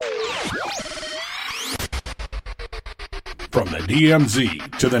From the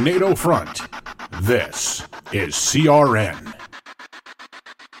DMZ to the NATO front, this is CRN.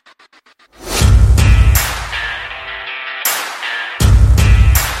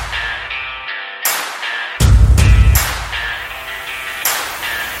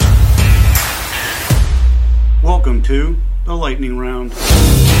 Welcome to the Lightning Round.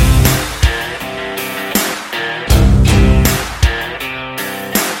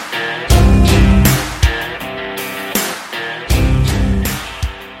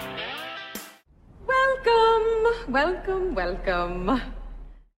 Welcome.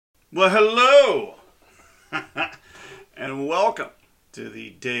 Well, hello, and welcome to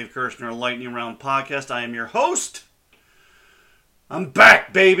the Dave Kershner Lightning Round podcast. I am your host. I'm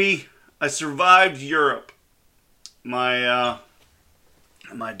back, baby. I survived Europe. My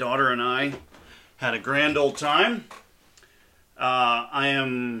daughter and I had a grand old time. I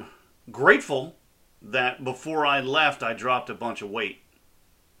am grateful that before I left, I dropped a bunch of weight.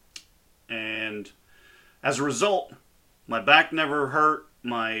 And as a result, my back never hurt.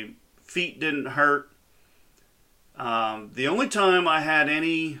 My feet didn't hurt. The only time I had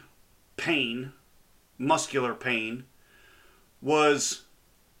any pain, muscular pain, was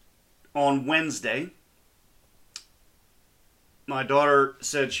on Wednesday. My daughter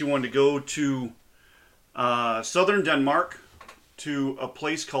said she wanted to go to southern Denmark to a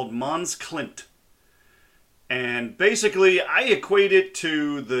place called Mons Klint. And basically, I equate it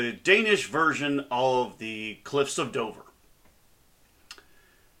to the Danish version of the Cliffs of Dover.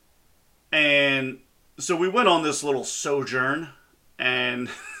 And so we went on this little sojourn, and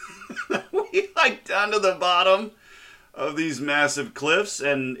we hiked down to the bottom of these massive cliffs,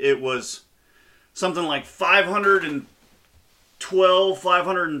 and it was something like 512,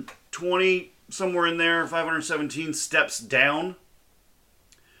 520, somewhere in there, 517 steps down,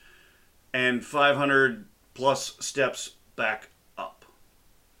 and 500 plus steps back up.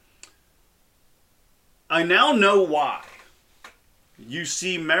 I now know why you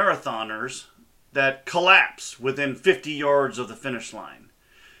see marathoners that collapse within 50 yards of the finish line.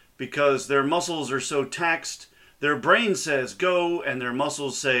 Because their muscles are so taxed, their brain says go, and their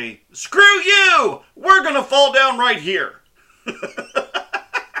muscles say, screw you! We're gonna fall down right here.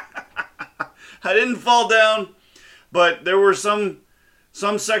 I didn't fall down, but there were some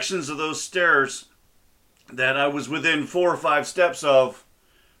sections of those stairs that I was within 4 or 5 steps of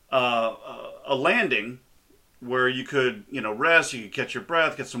a landing where you could, rest, you could catch your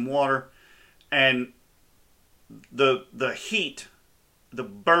breath, get some water, and the heat, the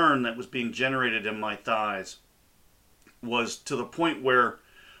burn that was being generated in my thighs was to the point where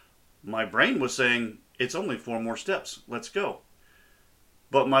my brain was saying, it's only 4 more steps, let's go.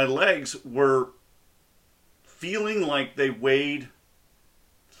 But my legs were feeling like they weighed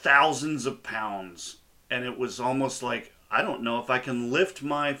thousands of pounds. And it was almost like, I don't know if I can lift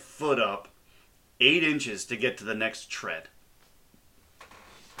my foot up 8 inches to get to the next tread.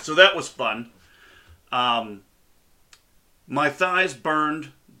 So that was fun. My thighs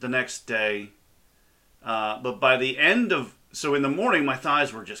burned the next day. But by the end of... So in the morning, my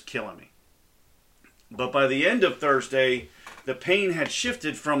thighs were just killing me. But by the end of Thursday, the pain had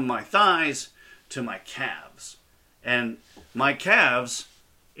shifted from my thighs to my calves. And my calves...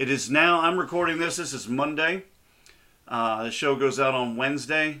 It is now, I'm recording this is Monday. The show goes out on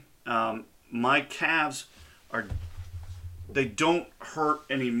Wednesday. My calves they don't hurt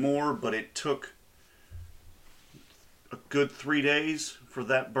anymore, but it took a good 3 days for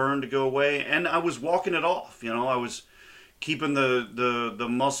that burn to go away. And I was walking it off, I was keeping the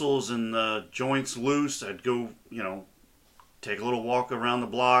muscles and the joints loose. I'd go, take a little walk around the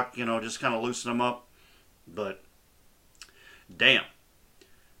block, just kind of loosen them up. But, damn.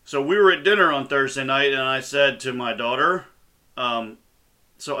 So we were at dinner on Thursday night, and I said to my daughter,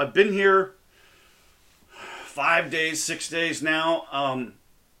 so I've been here 5 days, 6 days now.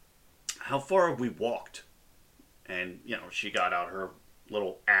 How far have we walked? And, she got out her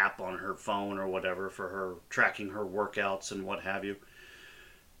little app on her phone or whatever for her tracking her workouts and what have you.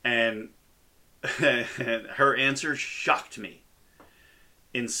 And her answer shocked me.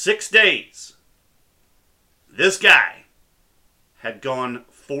 In 6 days, this guy had gone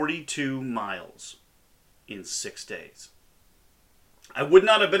 42 miles in 6 days. I would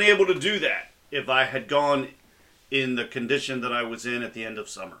not have been able to do that if I had gone in the condition that I was in at the end of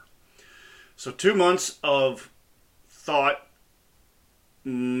summer. So 2 months of thought,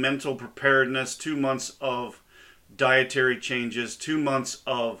 mental preparedness, 2 months of dietary changes, 2 months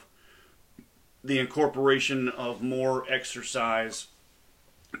of the incorporation of more exercise,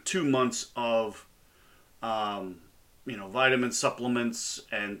 2 months of vitamin supplements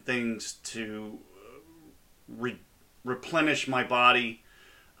and things to replenish my body.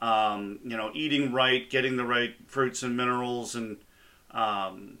 Eating right, getting the right fruits and minerals, and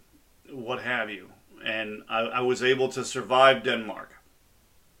what have you. And I was able to survive Denmark.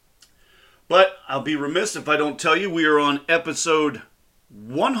 But I'll be remiss if I don't tell you we are on episode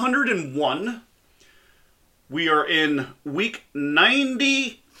 101. We are in week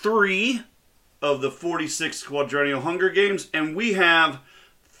 93 of the 46th Quadrennial Hunger Games, and we have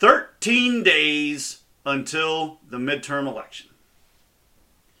 13 days until the midterm election.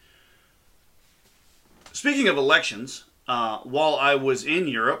 Speaking of elections, while I was in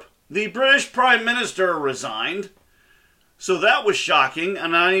Europe, the British Prime Minister resigned. So that was shocking,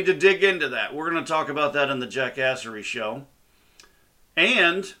 and I need to dig into that. We're going to talk about that in the Jackassery show.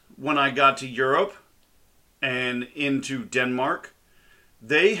 And when I got to Europe and into Denmark,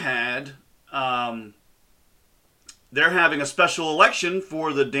 they had they're having a special election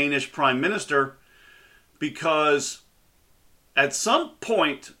for the Danish Prime Minister because at some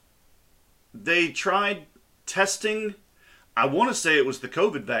point they tried testing, I want to say it was the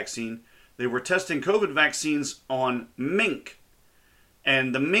COVID vaccine. They were testing COVID vaccines on mink,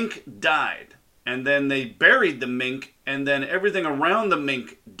 and the mink died. And then they buried the mink, and then everything around the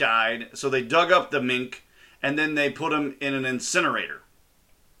mink died. So they dug up the mink, and then they put them in an incinerator.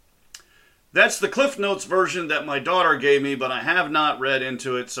 That's the Cliff Notes version that my daughter gave me, but I have not read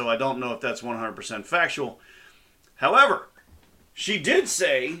into it, so I don't know if that's 100% factual. However, she did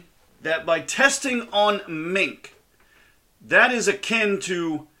say that by testing on mink, that is akin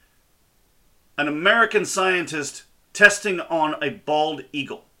to an American scientist testing on a bald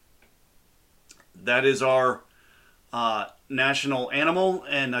eagle. That is our national animal,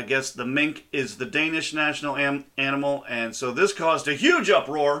 and I guess the mink is the Danish national animal, and so this caused a huge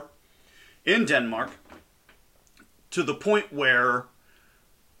uproar in Denmark to the point where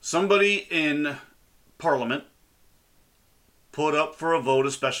somebody in Parliament put up for a vote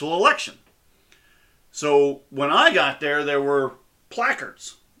a special election. So when I got there, there were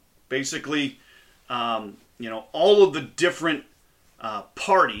placards. Basically, all of the different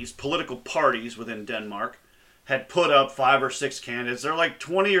parties, political parties within Denmark, had put up 5 or 6 candidates. There are like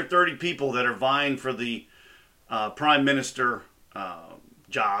 20 or 30 people that are vying for the prime minister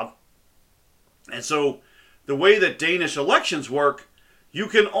job. And so the way that Danish elections work, you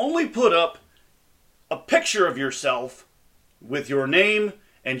can only put up a picture of yourself with your name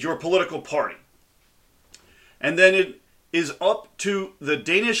and your political party. And then it is up to the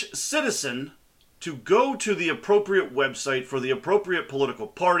Danish citizen to go to the appropriate website for the appropriate political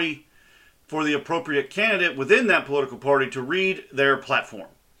party, for the appropriate candidate within that political party to read their platform.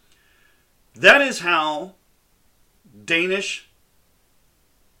 That is how Danish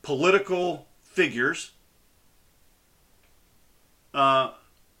political figures go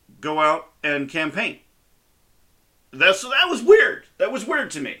out and campaign. So that was weird. That was weird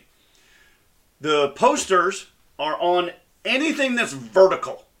to me. The posters are on anything that's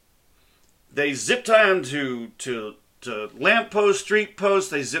vertical. They zip tie them to lampposts, street posts.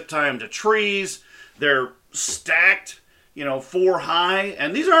 They zip tie them to trees. They're stacked, 4 high.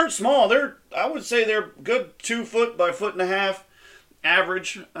 And these aren't small. I would say they're good 2 foot by 1.5 foot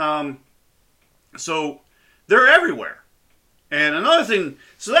average. So they're everywhere. And another thing,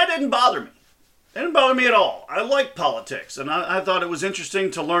 so that didn't bother me. It didn't bother me at all. I like politics, and I thought it was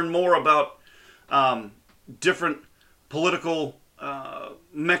interesting to learn more about different political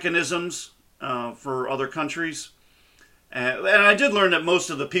mechanisms for other countries. And I did learn that most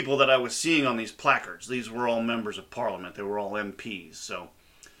of the people that I was seeing on these placards, these were all members of Parliament. They were all MPs. So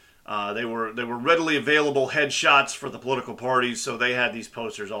they were readily available headshots for the political parties, so they had these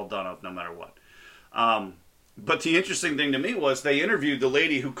posters all done up no matter what. But the interesting thing to me was they interviewed the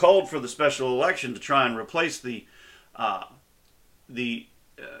lady who called for the special election to try and replace the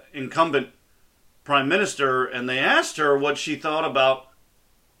incumbent prime minister, and they asked her what she thought about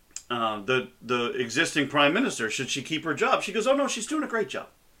the existing prime minister. Should she keep her job? She goes, "Oh no, she's doing a great job."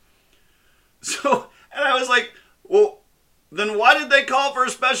 So, and I was like, "Well, then why did they call for a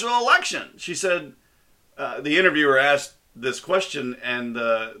special election?" She said, the interviewer asked this question, and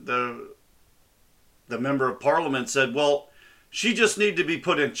the member of Parliament said, "Well, she just needed to be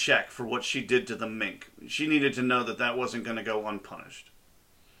put in check for what she did to the mink. She needed to know that that wasn't going to go unpunished."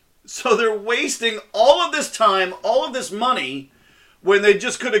 So they're wasting all of this time, all of this money, when they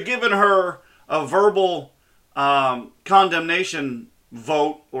just could have given her a verbal condemnation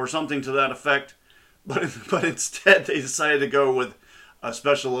vote or something to that effect. But instead they decided to go with a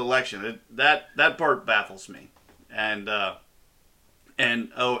special election. That part baffles me. And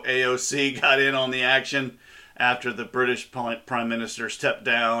AOC got in on the action after the British Prime Minister stepped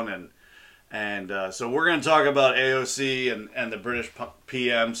down, And so we're going to talk about AOC and the British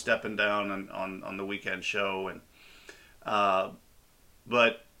PM stepping down on the weekend show.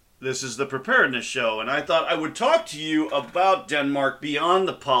 But this is the preparedness show, and I thought I would talk to you about Denmark beyond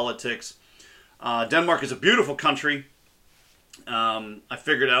the politics. Denmark is a beautiful country. I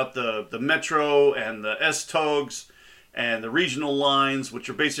figured out the metro and the S-togs and the regional lines, which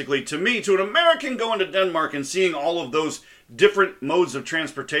are basically, to me, to an American going to Denmark and seeing all of those different modes of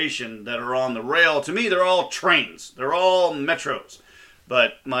transportation that are on the rail, to me, they're all trains. They're all metros.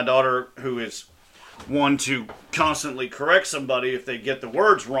 But my daughter, who is one to constantly correct somebody if they get the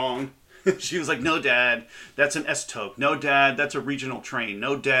words wrong, she was like, "No, Dad, that's an S-tog. No, Dad, that's a regional train.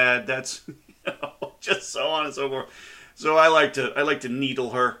 No, Dad, that's..." just so on and so forth. So I like to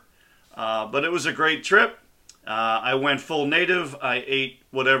needle her. But it was a great trip. I went full native. I ate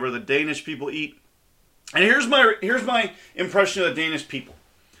whatever the Danish people eat. And here's my impression of the Danish people.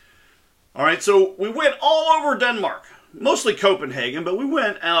 All right, so we went all over Denmark, mostly Copenhagen, but we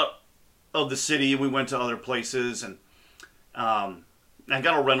went out of the city. We went to other places, and I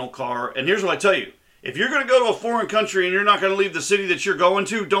got a rental car. And here's what I tell you. If you're going to go to a foreign country and you're not going to leave the city that you're going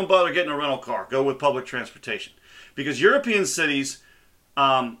to, don't bother getting a rental car. Go with public transportation. Because European cities,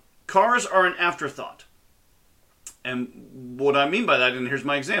 cars are an afterthought. And what I mean by that, and here's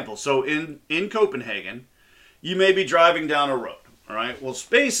my example. So in Copenhagen, you may be driving down a road. All right. Well,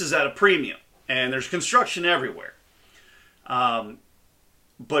 space is at a premium, and there's construction everywhere.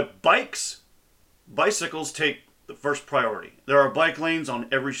 But bicycles take the first priority. There are bike lanes on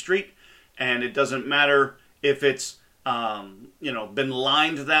every street, and it doesn't matter if it's been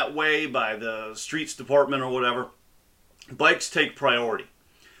lined that way by the streets department or whatever. Bikes take priority.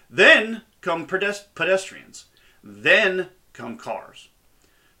 Then come pedestrians. Then come cars.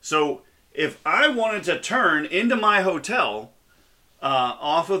 So if I wanted to turn into my hotel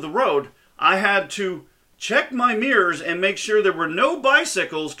off of the road, I had to check my mirrors and make sure there were no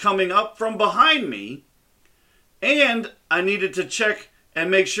bicycles coming up from behind me. And I needed to check and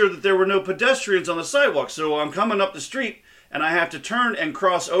make sure that there were no pedestrians on the sidewalk. So I'm coming up the street and I have to turn and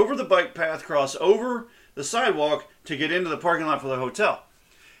cross over the bike path, cross over the sidewalk to get into the parking lot for the hotel.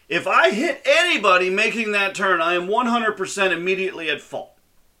 If I hit anybody making that turn, I am 100% immediately at fault.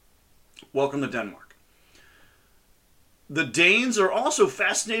 Welcome to Denmark. The Danes are also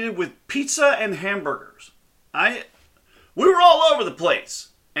fascinated with pizza and hamburgers. We were all over the place,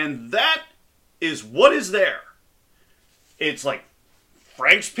 and that is what is there. It's like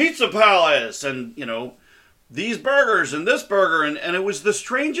Frank's Pizza Palace, and these burgers and this burger, and it was the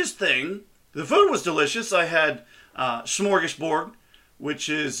strangest thing. The food was delicious. I had smorgasbord, which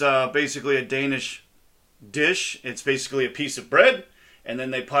is basically a Danish dish. It's basically a piece of bread, and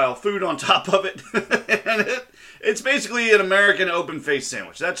then they pile food on top of it. And it's basically an American open-faced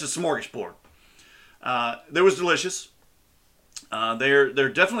sandwich. That's a smorgasbord. That was delicious. They're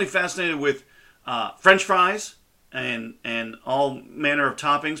definitely fascinated with French fries and all manner of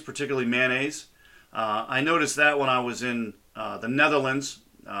toppings, particularly mayonnaise. I noticed that when I was in the Netherlands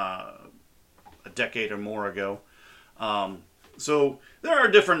a decade or more ago. So there are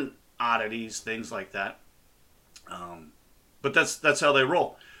different oddities, things like that. But that's how they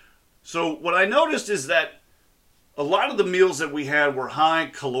roll. So what I noticed is that a lot of the meals that we had were high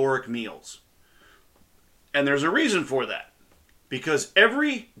caloric meals. And there's a reason for that. Because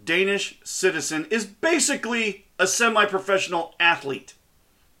every Danish citizen is basically a semi-professional athlete.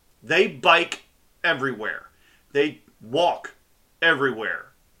 They bike everywhere. They walk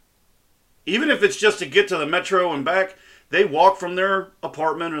everywhere. Even if it's just to get to the metro and back, they walk from their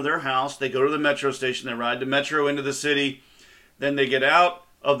apartment or their house. They go to the metro station. They ride the metro into the city. Then they get out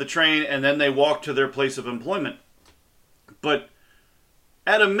of the train, and then they walk to their place of employment. But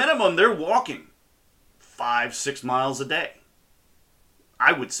at a minimum, they're walking 5-6 miles a day.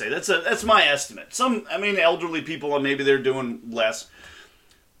 I would say that's my estimate. Elderly people, maybe they're doing less.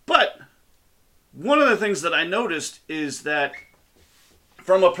 But one of the things that I noticed is that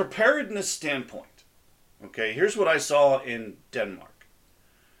from a preparedness standpoint, okay, here's what I saw in Denmark.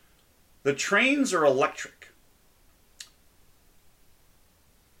 The trains are electric.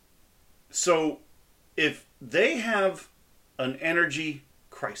 So if they have an energy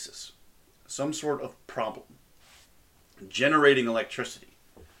crisis, some sort of problem, generating electricity,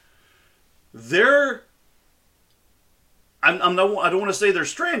 I don't want to say they're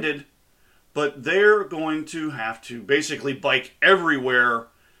stranded, but they're going to have to basically bike everywhere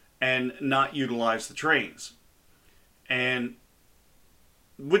and not utilize the trains. And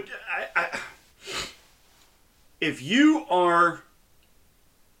if you are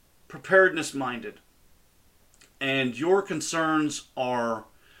preparedness minded and your concerns are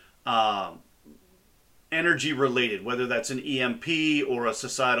energy related, whether that's an EMP or a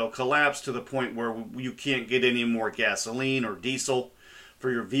societal collapse to the point where you can't get any more gasoline or diesel for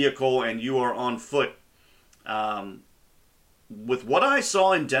your vehicle and you are on foot. With what I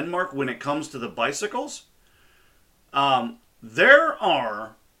saw in Denmark when it comes to the bicycles, there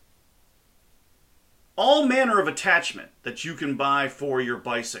are all manner of attachment that you can buy for your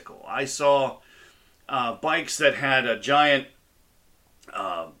bicycle. I saw bikes that had a giant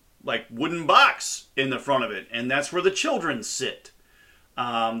like wooden box in the front of it, and that's where the children sit.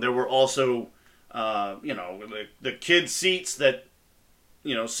 There were also, the kid seats that,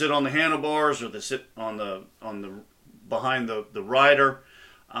 sit on the handlebars or they sit on the behind the rider.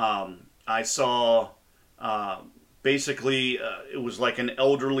 I saw basically it was like an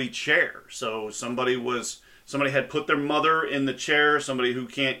elderly chair. So somebody had put their mother in the chair, somebody who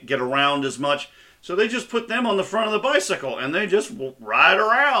can't get around as much. So they just put them on the front of the bicycle and they just ride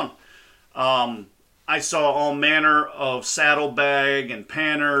around. I saw all manner of saddlebag and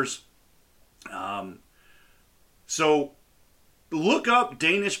panners. So look up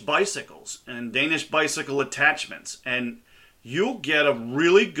Danish bicycles and Danish bicycle attachments, and you'll get a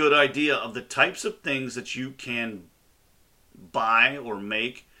really good idea of the types of things that you can buy or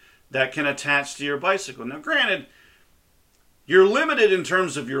make that can attach to your bicycle. Now, granted, you're limited in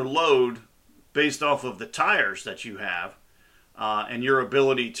terms of your load based off of the tires that you have and your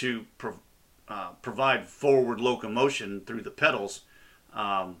ability to provide forward locomotion through the pedals.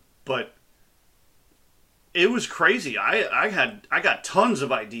 But it was crazy. I got tons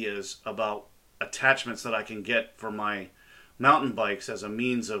of ideas about attachments that I can get for my mountain bikes as a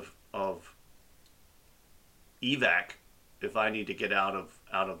means of evac if I need to get out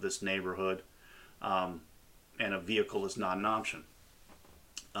of this neighborhood, and a vehicle is not an option.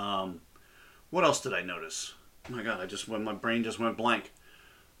 What else did I notice? Oh my God, my brain just went blank.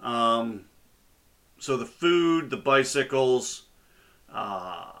 So the food, the bicycles.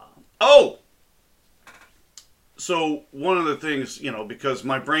 So one of the things, because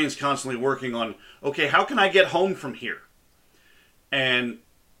my brain's constantly working on, okay, how can I get home from here? And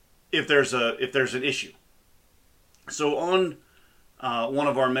if there's an issue. So on one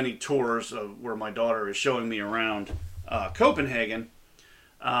of our many tours where my daughter is showing me around Copenhagen,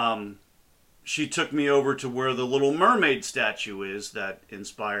 she took me over to where the Little Mermaid statue is that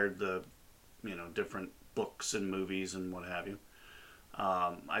inspired the, different books and movies and what have you.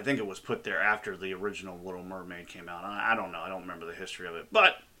 I think it was put there after the original Little Mermaid came out. I don't know. I don't remember the history of it.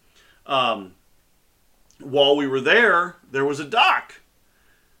 But while we were there was a dock.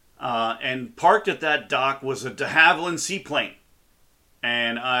 And parked at that dock was a de Havilland seaplane.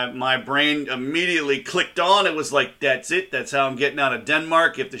 And my brain immediately clicked on. It was like, that's it. That's how I'm getting out of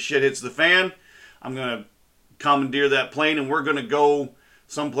Denmark. If the shit hits the fan, I'm going to commandeer that plane and we're going to go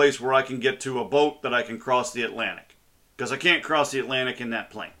someplace where I can get to a boat that I can cross the Atlantic. Because I can't cross the Atlantic in that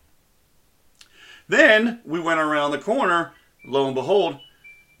plane. Then we went around the corner. Lo and behold,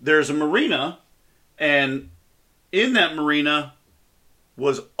 there's a marina. And in that marina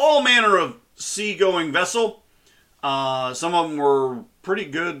was all manner of seagoing vessel. Some of them were pretty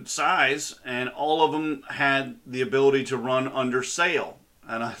good size, and all of them had the ability to run under sail.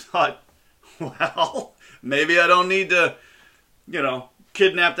 And I thought, well, maybe I don't need to,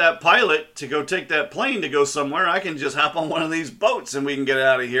 kidnap that pilot to go take that plane to go somewhere. I can just hop on one of these boats and we can get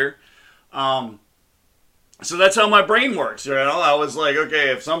out of here. So that's how my brain works. I was like,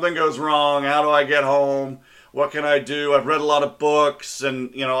 okay, if something goes wrong, how do I get home? What can I do? I've read a lot of books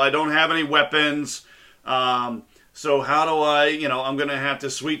and, I don't have any weapons. So how do I, I'm going to have to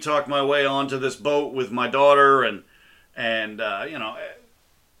sweet talk my way onto this boat with my daughter and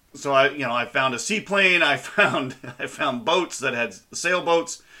so I found a seaplane. I found boats that had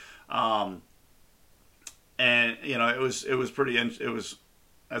sailboats. And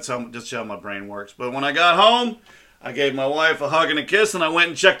that's how my brain works. But when I got home, I gave my wife a hug and a kiss, and I went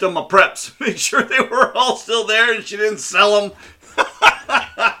and checked on my preps, made sure they were all still there, and she didn't sell them.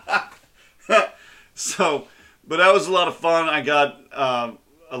 But that was a lot of fun. I got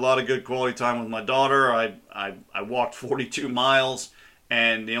a lot of good quality time with my daughter. I walked 42 miles,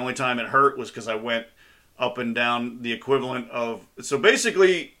 and the only time it hurt was because I went up and down the equivalent of... So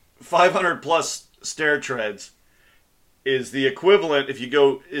basically, 500 plus stair treads is the equivalent, if you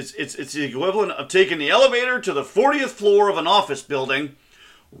go... It's the equivalent of taking the elevator to the 40th floor of an office building,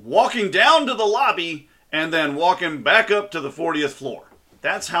 walking down to the lobby, and then walking back up to the 40th floor.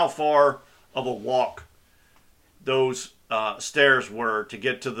 That's how far of a walk those stairs were to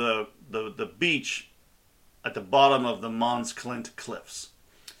get to the beach at the bottom of the Mons Klint cliffs.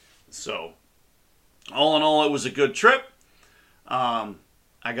 So, all in all, it was a good trip.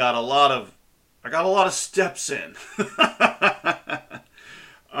 I got a lot of steps in. All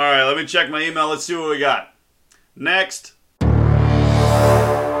right, let me check my email. Let's see what we got. Next.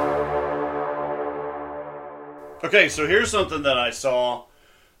 Okay, so here's something that I saw,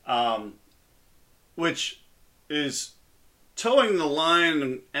 which is towing the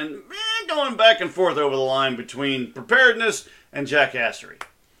line and going back and forth over the line between preparedness and jackassery.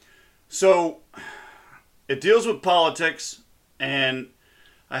 So it deals with politics, and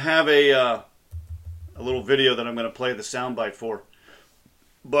I have a little video that I'm going to play the soundbite for.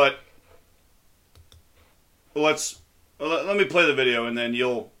 But let me play the video, and then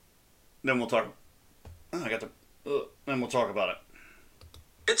we'll talk. Then we'll talk about it.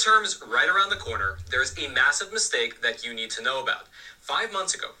 Midterms right around the corner, there's a massive mistake that you need to know about. 5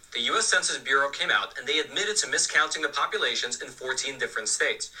 months ago, the U.S. Census Bureau came out and they admitted to miscounting the populations in 14 different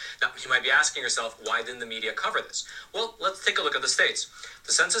states. Now, you might be asking yourself, why didn't the media cover this? Well, let's take a look at the states.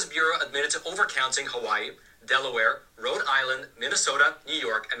 The Census Bureau admitted to overcounting Hawaii, Delaware, Rhode Island, Minnesota, New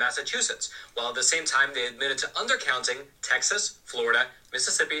York, and Massachusetts, while at the same time they admitted to undercounting Texas, Florida,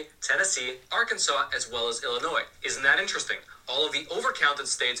 Mississippi, Tennessee, Arkansas, as well as Illinois. Isn't that interesting? All of the overcounted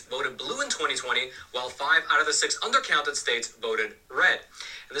states voted blue in 2020, while 5 out of the 6 undercounted states voted red.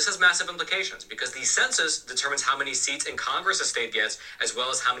 And this has massive implications because the census determines how many seats in Congress a state gets, as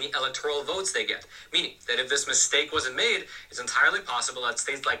well as how many electoral votes they get. Meaning that if this mistake wasn't made, it's entirely possible that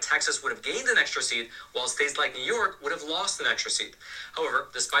states like Texas would have gained an extra seat, while states like New York would have lost an extra seat. However,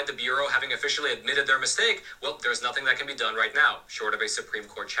 despite the Bureau having officially admitted their mistake, well, there's nothing that can be done right now, short of a Supreme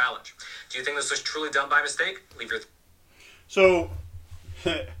Court challenge. Do you think this was truly done by mistake? Leave your... So,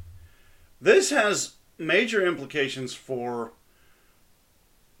 this has major implications for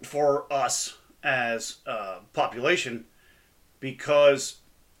us as a population, because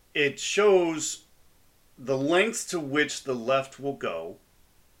it shows the lengths to which the left will go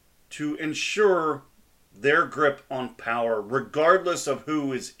to ensure their grip on power, regardless of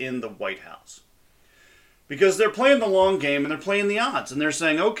who is in the White House. Because they're playing the long game and they're playing the odds, and they're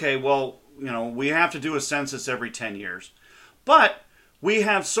saying, okay, well, we have to do a census every 10 years. But we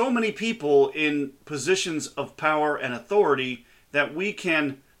have so many people in positions of power and authority that we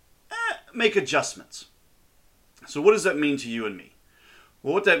can make adjustments. So what does that mean to you and me?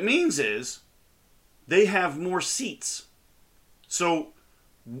 Well, what that means is they have more seats. So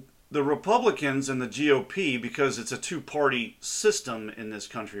the Republicans and the GOP, because it's a two-party system in this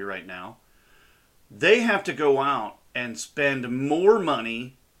country right now, they have to go out and spend more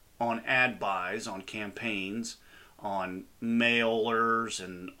money on ad buys, on campaigns, on mailers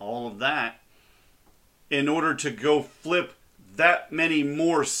and all of that in order to go flip that many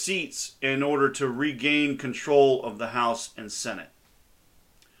more seats in order to regain control of the House and Senate.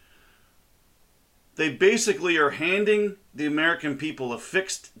 They basically are handing the American people a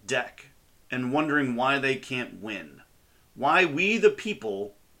fixed deck and wondering why they can't win. Why we the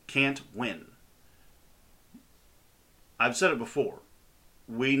people can't win. I've said it before.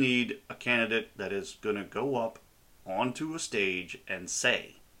 We need a candidate that is going to go up onto a stage and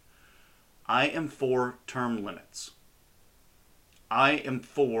say, I am for term limits. I am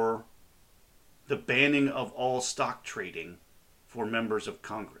for the banning of all stock trading for members of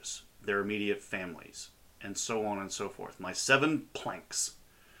Congress, their immediate families, and so on and so forth. My 7 planks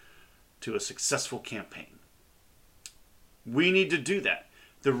to a successful campaign. We need to do that.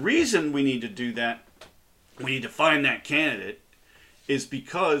 The reason we need to do that, we need to find that candidate, is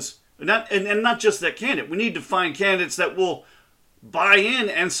because not just that candidate. We need to find candidates that will buy in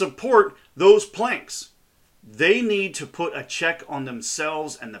and support those planks. They need to put a check on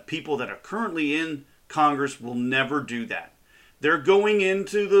themselves, and the people that are currently in Congress will never do that. They're going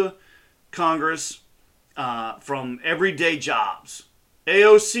into the Congress from everyday jobs.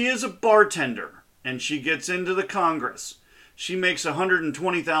 AOC is a bartender, and she gets into the Congress. She makes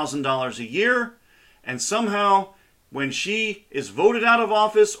 $120,000 a year, and somehow when she is voted out of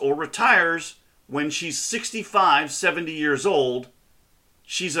office or retires when she's 65, 70 years old,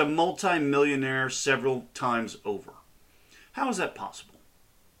 she's a multi-millionaire several times over. How is that possible?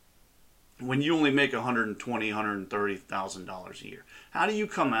 When you only make $120,000, $130,000 a year. How do you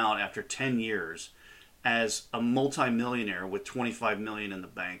come out after 10 years as a multi-millionaire with $25 million in the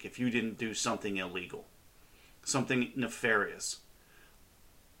bank if you didn't do something illegal? Something nefarious?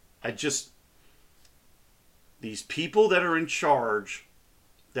 These people that are in charge,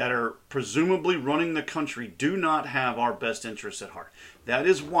 that are presumably running the country, do not have our best interests at heart. That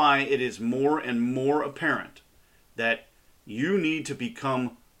is why it is more and more apparent that you need to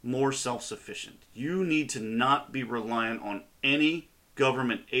become more self-sufficient. You need to not be reliant on any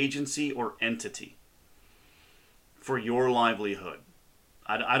government agency or entity for your livelihood.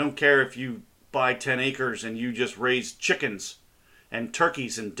 I don't care if you buy 10 acres and you just raise chickens and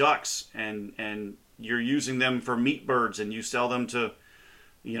turkeys and ducks and you're using them for meat birds and you sell them to,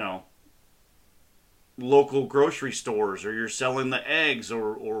 local grocery stores, or you're selling the eggs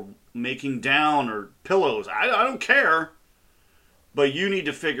or making down or pillows. I don't care. But you need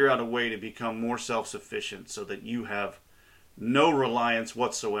to figure out a way to become more self-sufficient so that you have no reliance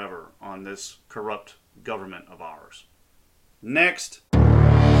whatsoever on this corrupt government of ours. Next.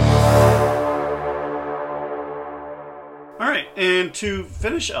 All right, and to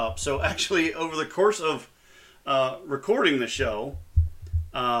finish up, so actually over the course of recording the show,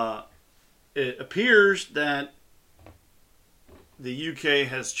 it appears that the UK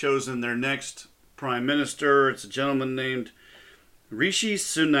has chosen their next prime minister. It's a gentleman named Rishi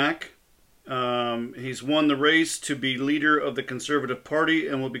Sunak. He's won the race to be leader of the Conservative Party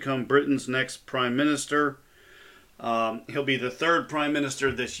and will become Britain's next prime minister. He'll be the third prime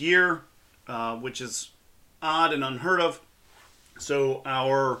minister this year, which is odd and unheard of. So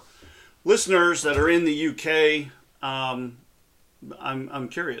our listeners that are in the UK, I'm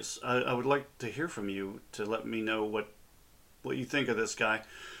curious. I would like to hear from you to let me know what you think of this guy.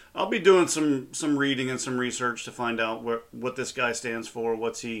 I'll be doing some reading and some research to find out what this guy stands for.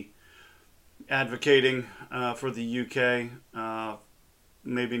 What's he advocating for the UK?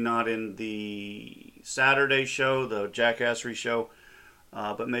 Maybe not in the Saturday show, the Jackassery show,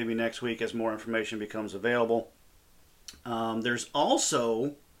 but maybe next week as more information becomes available. There's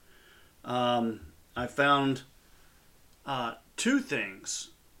also, I found two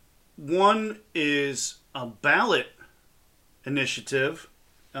things. One is a ballot initiative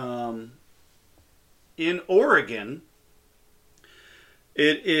in Oregon.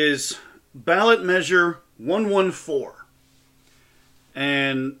 It is ballot measure 114.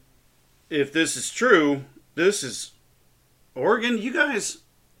 And if this is true, this is Oregon. You guys,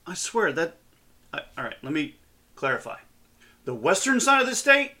 I swear that... all right, let me clarify. The western side of the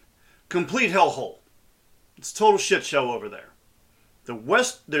state, complete hellhole. It's a total shit show over there.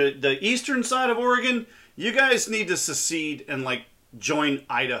 The eastern side of Oregon, you guys need to secede and join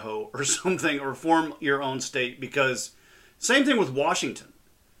Idaho or something, or form your own state, because same thing with Washington.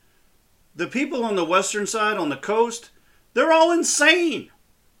 The people on the western side, on the coast, they're all insane.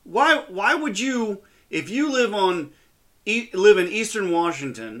 Why would you, if you live in eastern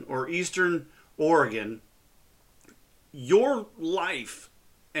Washington or eastern Oregon, your life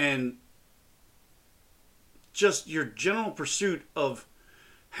and just your general pursuit of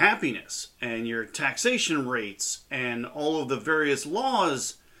happiness and your taxation rates and all of the various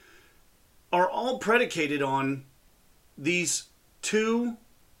laws are all predicated on these two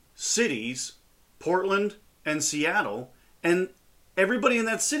cities, Portland and Seattle, and everybody in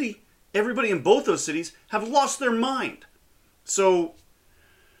that city, everybody in both those cities have lost their mind. So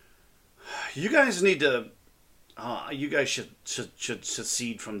you guys need to, you guys should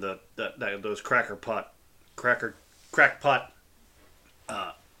secede from those crackpot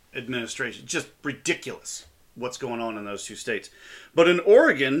administration. Just ridiculous what's going on in those two states. But in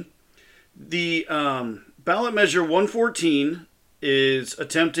Oregon, the ballot measure 114 is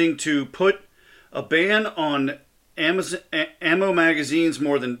attempting to put a ban on ammo magazines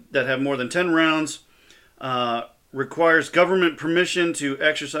that have more than 10 rounds, requires government permission to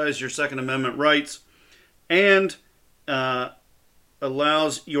exercise your Second Amendment rights, and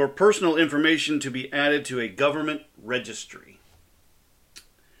allows your personal information to be added to a government registry.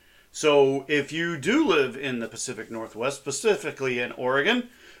 So if you do live in the Pacific Northwest, specifically in Oregon,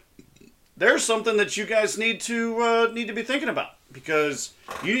 there's something that you guys need to be thinking about, because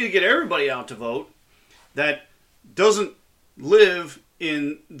you need to get everybody out to vote that doesn't live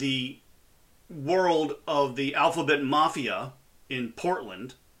in the world of the alphabet mafia in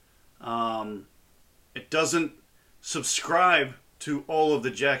Portland. It doesn't subscribe to all of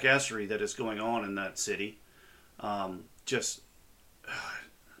the jackassery that is going on in that city.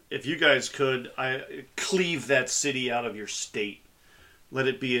 If you guys could, cleave that city out of your state. Let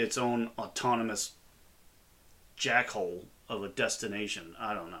it be its own autonomous jackhole of a destination.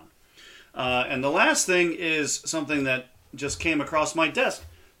 I don't know. And the last thing is something that just came across my desk.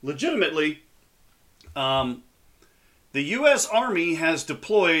 Legitimately, the U.S. Army has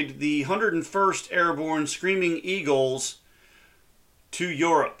deployed the 101st Airborne Screaming Eagles to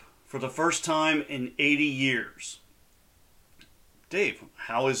Europe for the first time in 80 years. Dave,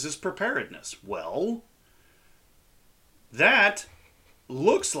 how is this preparedness? Well, that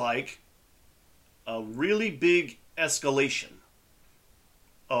looks like a really big escalation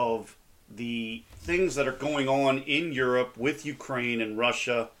of the things that are going on in Europe with Ukraine and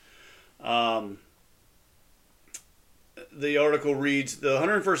Russia. the article reads, the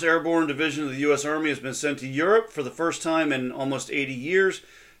 101st Airborne Division of the U.S. Army has been sent to Europe for the first time in almost 80 years.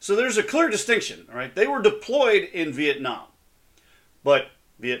 So there's a clear distinction, right? They were deployed in Vietnam, but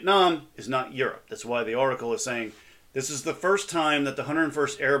Vietnam is not Europe. That's why the article is saying this is the first time that the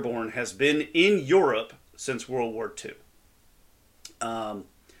 101st Airborne has been in Europe since World War II.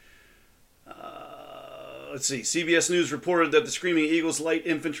 Let's see. CBS News reported that the Screaming Eagles Light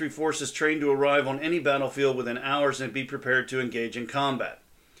Infantry Force is trained to arrive on any battlefield within hours and be prepared to engage in combat.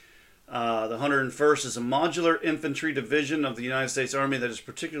 The 101st is a modular infantry division of the United States Army that is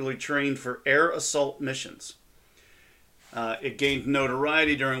particularly trained for air assault missions. It gained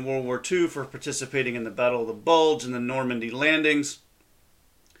notoriety during World War II for participating in the Battle of the Bulge and the Normandy landings.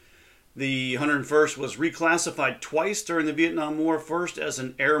 The 101st was reclassified twice during the Vietnam War, first as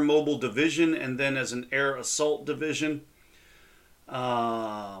an air mobile division and then as an air assault division.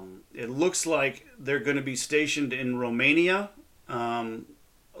 It looks like they're going to be stationed in Romania,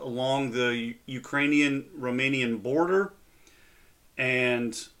 along the Ukrainian-Romanian border,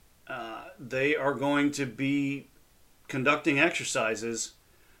 and they are going to be conducting exercises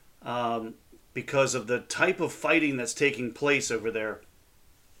because of the type of fighting that's taking place over there.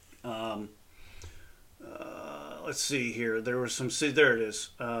 Let's see here. There was some. There it is.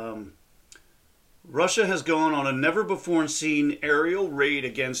 Russia has gone on a never-before-seen aerial raid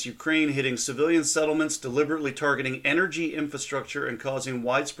against Ukraine, hitting civilian settlements, deliberately targeting energy infrastructure, and causing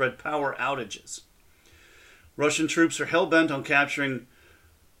widespread power outages. Russian troops are hell-bent on capturing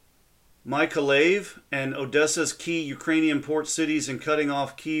Mykolaiv and Odessa's key Ukrainian port cities and cutting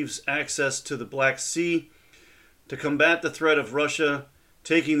off Kyiv's access to the Black Sea. To combat the threat of Russia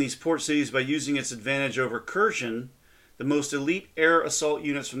taking these port cities by using its advantage over Kershner, the most elite air assault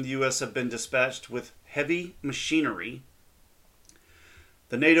units from the U.S. have been dispatched with heavy machinery.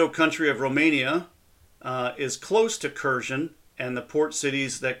 The NATO country of Romania is close to Kershner and the port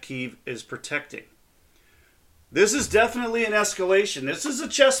cities that Kyiv is protecting. This is definitely an escalation. This is a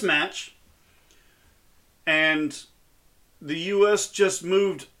chess match. And the U.S. just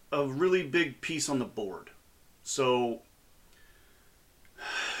moved a really big piece on the board. So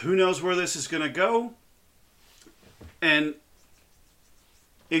who knows where this is going to go? And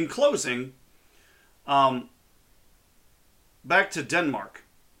in closing, back to Denmark.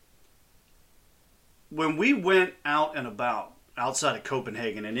 When we went out and about outside of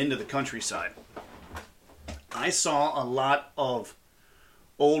Copenhagen and into the countryside, I saw a lot of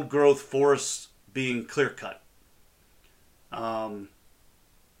old growth forests being clear cut.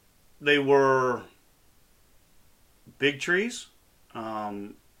 They were big trees.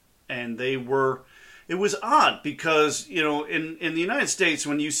 And they were, it was odd because, you know, in the United States,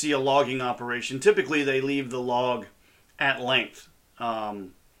 when you see a logging operation, typically they leave the log at length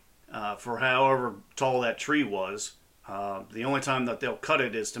for however tall that tree was. The only time that they'll cut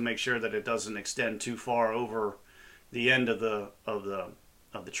it is to make sure that it doesn't extend too far over the end of the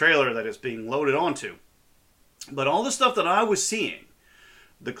trailer that it's being loaded onto. But all the stuff that I was seeing,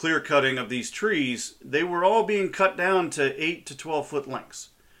 the clear cutting of these trees, they were all being cut down to 8 to 12 foot lengths.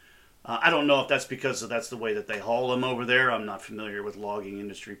 I don't know if that's because that's the way that they haul them over there. I'm not familiar with logging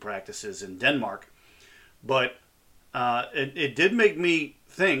industry practices in Denmark. But it did make me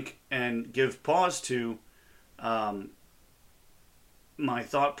think and give pause to my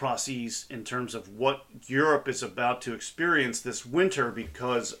thought processes in terms of what Europe is about to experience this winter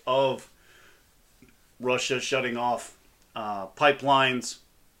because of Russia shutting off pipelines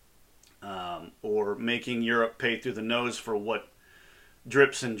or making Europe pay through the nose for what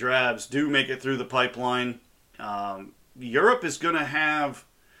drips and drabs do make it through the pipeline. Europe is going to have,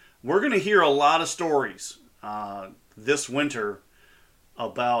 we're going to hear a lot of stories this winter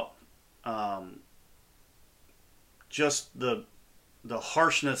about just the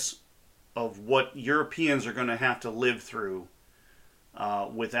harshness of what Europeans are going to have to live through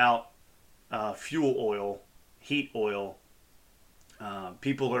without fuel oil, heat oil.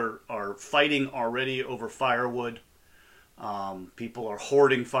 People are fighting already over firewood. People are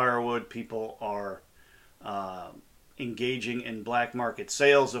hoarding firewood. People are engaging in black market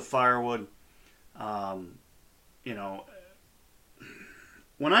sales of firewood. You know,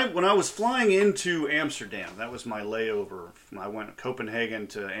 when I was flying into Amsterdam, that was my layover. I went to Copenhagen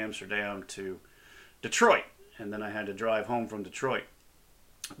to Amsterdam to Detroit, and then I had to drive home from Detroit.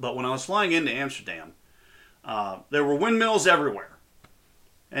 But when I was flying into Amsterdam, there were windmills everywhere,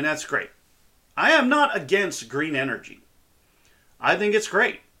 and that's great. I am not against green energy. I think it's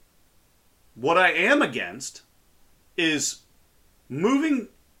great. What I am against is moving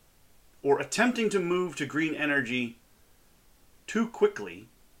or attempting to move to green energy too quickly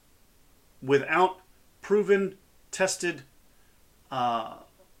without proven tested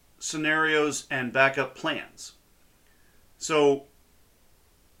scenarios and backup plans. So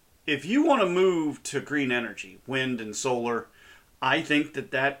if you want to move to green energy, wind and solar, I think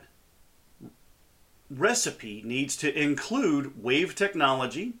that recipe needs to include wave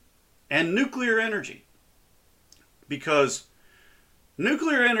technology and nuclear energy. Because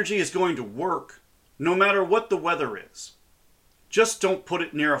nuclear energy is going to work no matter what the weather is. Just don't put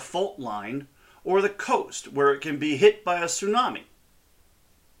it near a fault line or the coast where it can be hit by a tsunami.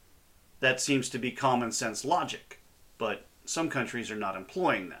 That seems to be common sense logic, but some countries are not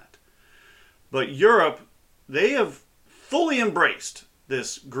employing that. But Europe, they have fully embraced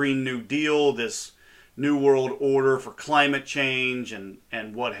this Green New Deal, this New World Order for climate change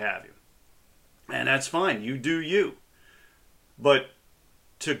and what have you. And that's fine, you do you. But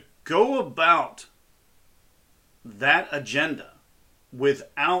to go about that agenda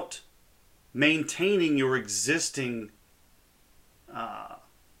without maintaining your existing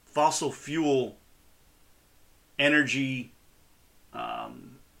fossil fuel energy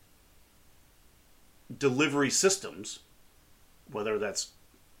delivery systems, whether that's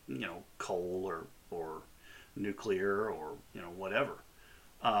coal or nuclear or whatever,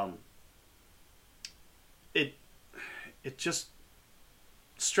 it just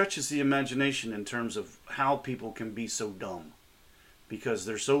stretches the imagination in terms of how people can be so dumb, because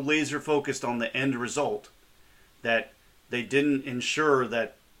they're so laser focused on the end result that they didn't ensure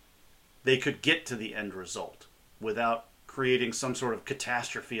that they could get to the end result without creating some sort of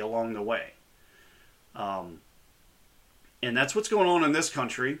catastrophe along the way. And that's what's going on in this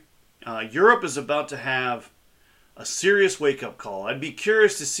country. Europe is about to have a serious wake-up call. I'd be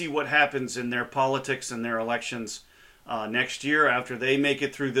curious to see what happens in their politics and their elections next year after they make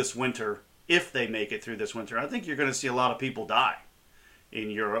it through this winter. If they make it through this winter, I think you're going to see a lot of people die in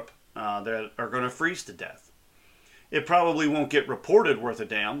Europe that are going to freeze to death. It probably won't get reported worth a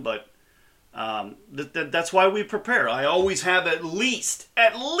damn, but that's why we prepare. I always have at least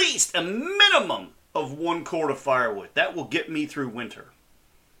a minimum of 1 cord of firewood. That will get me through winter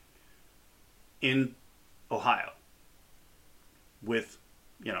in Ohio. With,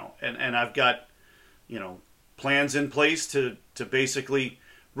 and I've got, plans in place to basically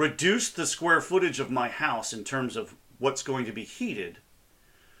reduce the square footage of my house in terms of what's going to be heated.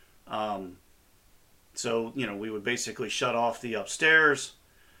 So, we would basically shut off the upstairs.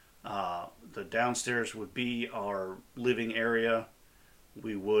 The downstairs would be our living area.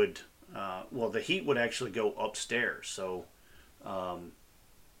 We would, the heat would actually go upstairs. So,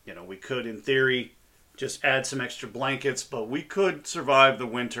 we could, in theory, just add some extra blankets, but we could survive the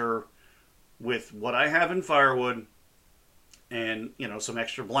winter with what I have in firewood and, some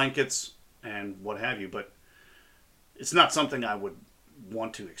extra blankets and what have you. But it's not something I would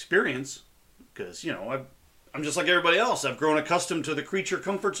want to experience because, I'm just like everybody else. I've grown accustomed to the creature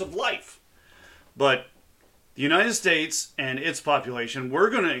comforts of life. But the United States and its population, we're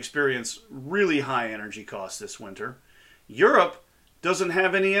going to experience really high energy costs this winter. Europe doesn't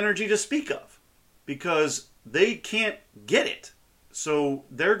have any energy to speak of because they can't get it. So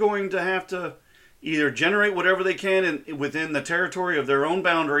they're going to have to either generate whatever they can within the territory of their own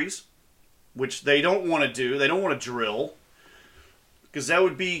boundaries, which they don't want to do. They don't want to drill because that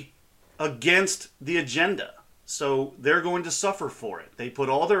would be against the agenda. So they're going to suffer for it. They put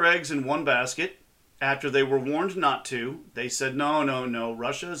all their eggs in one basket. After they were warned not to, they said, no,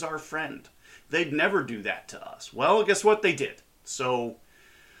 Russia is our friend. They'd never do that to us. Well, guess what? They did. So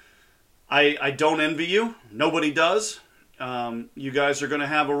I don't envy you. Nobody does. You guys are going to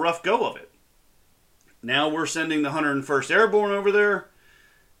have a rough go of it. Now we're sending the 101st Airborne over there.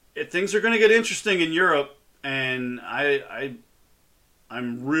 Things are going to get interesting in Europe, and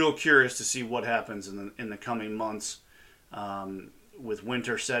I'm real curious to see what happens in the coming months with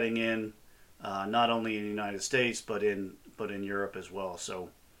winter setting in, not only in the United States but in Europe as well. So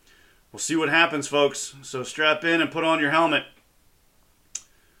we'll see what happens, folks. So strap in and put on your helmet.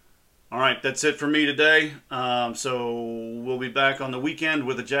 All right, that's it for me today. So we'll be back on the weekend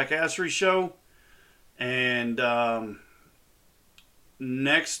with a Jackassery show, and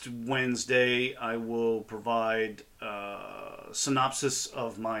next Wednesday I will provide synopsis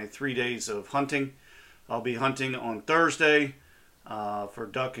of my 3 days of hunting. I'll be hunting on Thursday for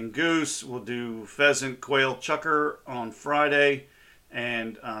duck and goose. We'll do pheasant, quail, chucker on Friday,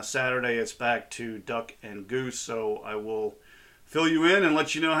 and Saturday it's back to duck and goose. So I will fill you in and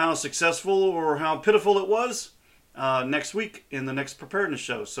let you know how successful or how pitiful it was next week in the next preparedness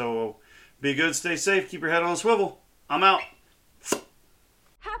show. So be good, stay safe, keep your head on a swivel. I'm out.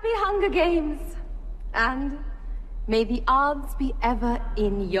 Happy Hunger Games, and may the odds be ever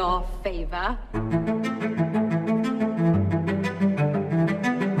in your favor.